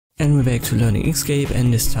And we're back to learning Inkscape,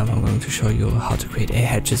 and this time I'm going to show you how to create a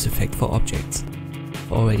hedges effect for objects.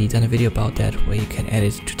 I've already done a video about that where you can add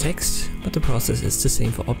it to text, but the process is the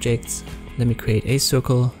same for objects. Let me create a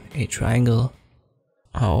circle, a triangle.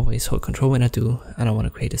 I always hold Control when I do, and I want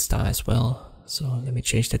to create a star as well. So let me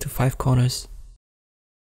change that to 5 corners.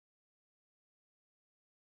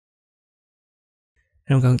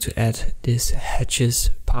 And I'm going to add this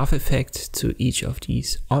hedges path effect to each of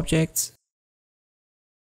these objects.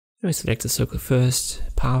 Let me select the circle first,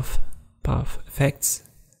 path, path effects,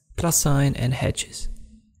 plus sign and hedges.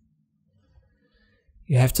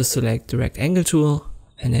 You have to select the rectangle tool,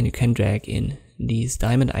 and then you can drag in these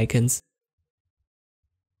diamond icons.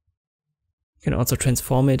 You can also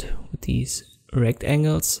transform it with these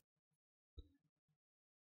rectangles.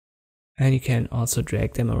 And you can also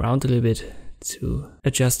drag them around a little bit to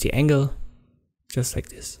adjust the angle, just like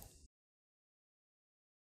this.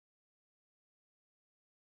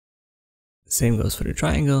 Same goes for the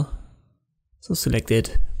triangle. So select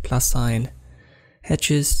it, plus sign,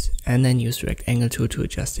 hedges, and then use the rectangle tool to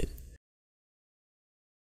adjust it.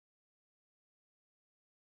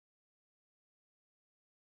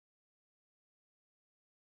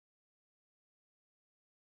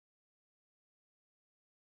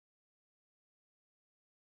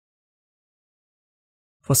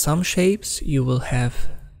 For some shapes, you will have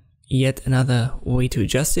yet another way to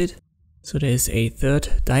adjust it. So there's a third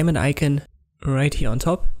diamond icon right here on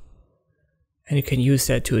top, and you can use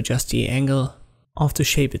that to adjust the angle of the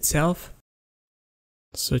shape itself.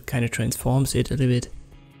 So it kind of transforms it a little bit.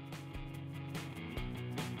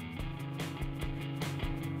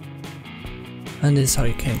 And this is how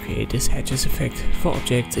you can create this hedges effect for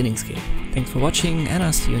objects in Inkscape. Thanks for watching, and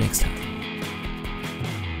I'll see you next time.